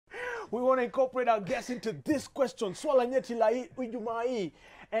We want to incorporate our guests into this question. Swala nyeti la hii, Ijumaa hii.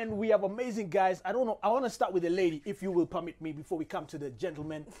 And we have amazing guys. I don't know. I want to start with a lady, if you will permit me, before we come to the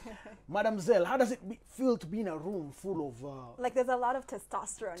gentlemen. Madam Zell, how does it feel to be in a room full of... like there's a lot of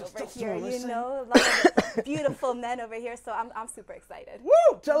testosterone over here, you know? A lot of beautiful men over here, so I'm super excited.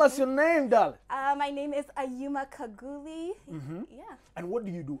 Woo! Tell us your name, darling. My name is Ayuma Kaguli. Yeah. And what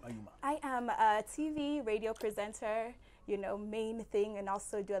do you do, Ayuma? I am a TV, radio presenter, you know, main thing, and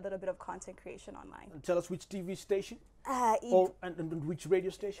also do a little bit of content creation online. And tell us which TV station? And which radio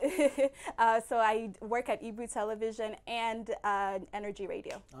station? So I work at Ibu Television and Energy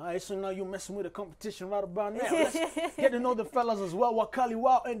Radio. All right, so now you're messing with the competition right about now. Let's get to know the fellas as well. Wakali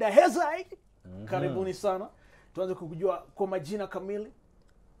Wow and the Hezai. Karibuni sana. Tuanze kukujua kwa majina kamili.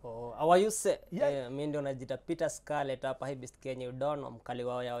 How are you say? Mimi ndio najita Peter Scarlett hapa Hibist Kenya, you don't know, mkali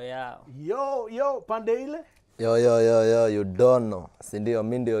wao yao. Yo, pande ile. Yo, you don't know. Sindio,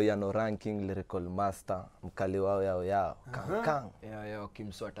 mimi ndio Yano Ranking Lyrical Master, mkali wao yao. Kang. Yo,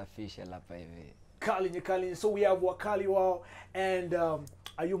 kimswata official hapa hivi. Kali. So we have Wakali Wow and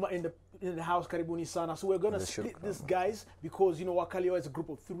Ayuma in the house, karibuni sana. So we're going to split these guys because, you know, Wakali Wow is a group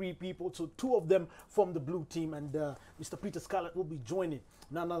of 3 people. So 2 of them from the blue team and Mr. Peter Scarlett will be joining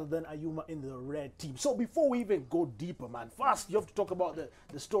none other than Ayuma in the red team. So before we even go deeper, man, first you have to talk about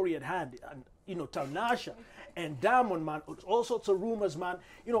the story at hand. And, you know, Tanasha and Diamond, man, all sorts of rumors, man.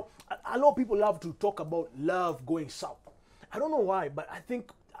 You know, a lot of people love to talk about love going south. I don't know why, but I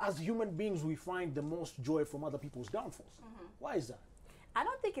think as human beings, we find the most joy from other people's downfalls. Why is that? I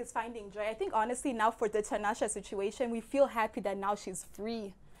don't think it's finding joy. I think, honestly, now for the Tanasha situation, we feel happy that now she's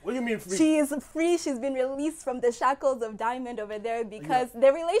free. What do you mean free? She is free. She's been released from the shackles of Diamond over there because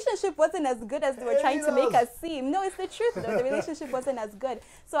the relationship wasn't as good as they were trying to make us seem. No, it's the truth, though. The relationship wasn't as good.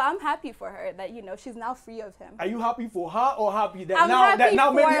 So I'm happy for her that, you know, she's now free of him. Are you happy for her or happy that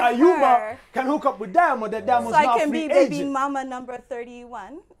now maybe Ayuma can hook up with Diamond, that Diamond's so now I can free be agent? baby mama number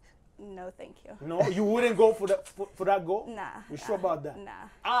 31? No, thank you. No, you wouldn't go for that goal? Nah. You sure about that? Nah.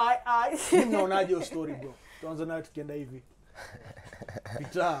 I know not your story, bro. Tuanze nayo tukienda hivi.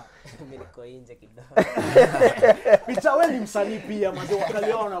 Peter. Mimi niko nje kidogo. Peter, wewe ni msanii pia, manze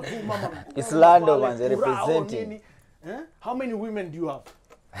Wakali Wow na vuma mama. Islando manze representing. How many women do you have?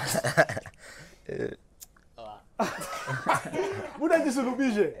 Muda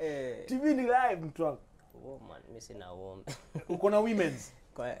jisulubishe. TV ni live mtu wangu. Man, mimi sina wome. Uko na women's?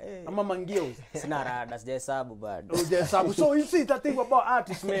 Ama mangios? Sina rada, sijahesabu bado. Hujahesabu. So you see that thing about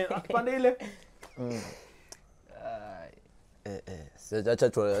artists, man. Akipande ile.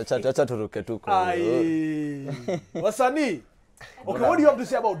 Acha turuke tuko. Wasanii. Okay, what do you have to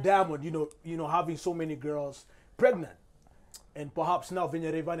say about Diamond, you know having so many girls pregnant? And perhaps now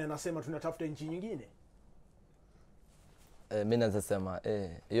venye Rayvanny anasema tunatafuta nchi nyingine. Mimi nasema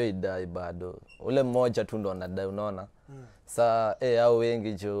hiyo idai bado. Ule mmoja tu ndo anadai, unaona? Sa hao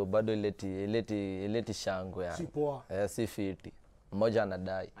wengi jo bado ileti shango yani. Si poa. Si fiti. Mmoja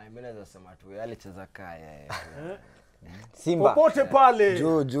anadai. Mimi nasema tu yale cheza kaya. Simba. Popote pale.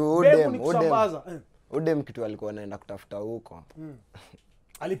 Udem kitu alikuwa anaenda kutafuta huko.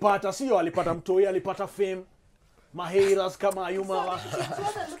 Alipata mtoi, alipata fame. Mahiras kama Ayuma. She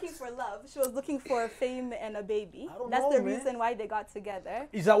wasn't looking for love. She was looking for fame and a baby. That's know, the reason why they got together.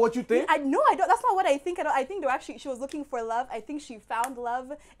 Is that what you think? No, I don't. That's not what I think. I think she was looking for love. I think she found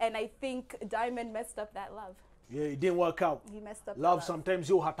love, and I think Diamond messed up that love. Yeah, it didn't work out. He messed up love sometimes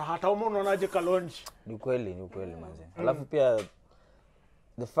you hata unaonaje kalonji. Ni kweli manze. Alafu pia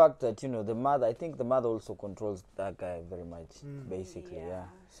the fact that, you know, the mother, I think the mother also controls that guy very much, basically, yeah.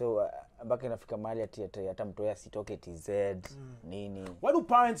 So mpaka inafika mahali hata mtoya sitoke TZ nini. Why do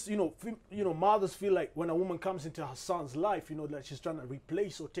parents, you know, mothers feel like when a woman comes into her son's life, you know, that she's trying to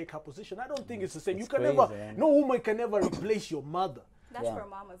replace or take her position? I don't think it's the same. You can never, no woman can never replace your mother. That's for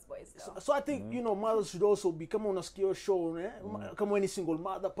mama's boys, though. So I think, you know, mothers should also be, kama unasikia show, kama any single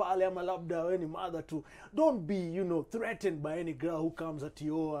mother pale ama labda any mother too. Don't be, you know, threatened by any girl who comes at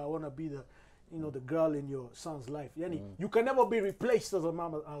you, oh, I want to be the, you know, the girl in your son's life. Yani, you can never be replaced as a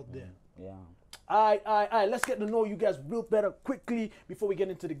mama out there. Yeah. All right, let's get to know you guys real better quickly before we get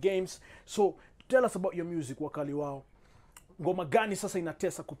into the games. So, tell us about your music, Wakali Wow. Ngoma gani sasa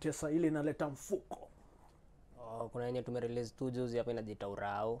inatesa kutesa, ile inaleta mfuko? Kuna yenye tumerelease tu juzi hapa inajiita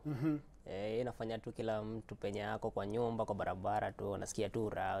Urao. Inafanya tu kila mtu penye yako kwa nyumba, kwa barabara tu unasikia tu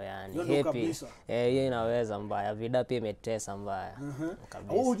Urao yani. Happy. Hiyo inaweza mbaya. Vida pia imetesa mbaya.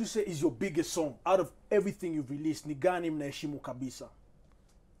 What would you say is your biggest song out of everything you've released? Ni gani mnaheshimu kabisa?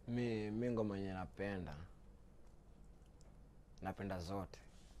 Mimi ngoma yenye napenda zote.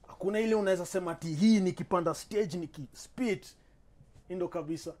 Hakuna ile unaweza sema ati hii nikipanda stage nikispit ndo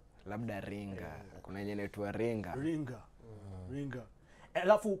kabisa? labda ringa. Kuna yenye inaitwa ringa. Ringa.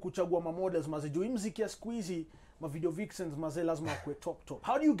 Alafu kuchagua models maze juu muziki ya siku hizi ma video vixens maze lazima kuwe top.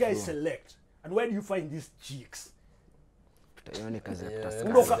 How do you guys select? And where do you find these chicks? Hiyo ni kazi ya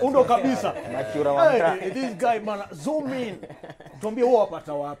kutafuta. Undo kabisa. Machura wa mtaa. This guy man zoom in. Tuambie wao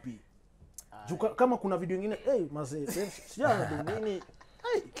wapata wapi? Kama kuna video nyingine maze sijana do nini?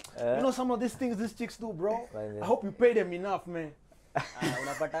 You know some of these things these chicks do, bro. I hope you pay them enough, man.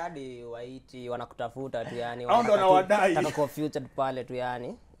 Unapata hadi waiti wanakutafuta tu yani, ndo na wadai kwa future pale tu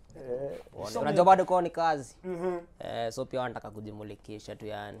yani. Unajua bado kwa ni kazi. So pia wanataka kujimulikisha tu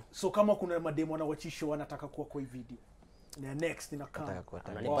yani. So kama kuna mademo na wachisho wanataka kuwa kwa hii video, na next inakama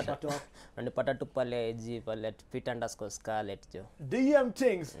unanipata tu pale IG pale @Peter_Scarlett jo. DM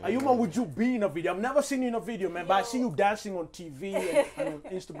things. Ayuma, would you be in a video? I've never seen you in a video, man, but I see you dancing on TV and on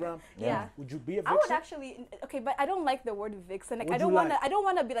Instagram. Yeah. Would you be a vixen? I would actually, okay, but I don't like the word vixen. Like, I don't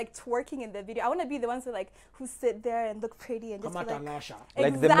want to be like twerking in the video. I want to be the ones who sit there and look pretty and just be like,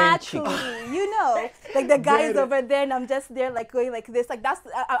 like the main chick. You know, like the guys over there, and I'm just there like going like this. Like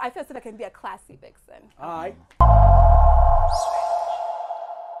I feel like I can be a classy vixen. All right.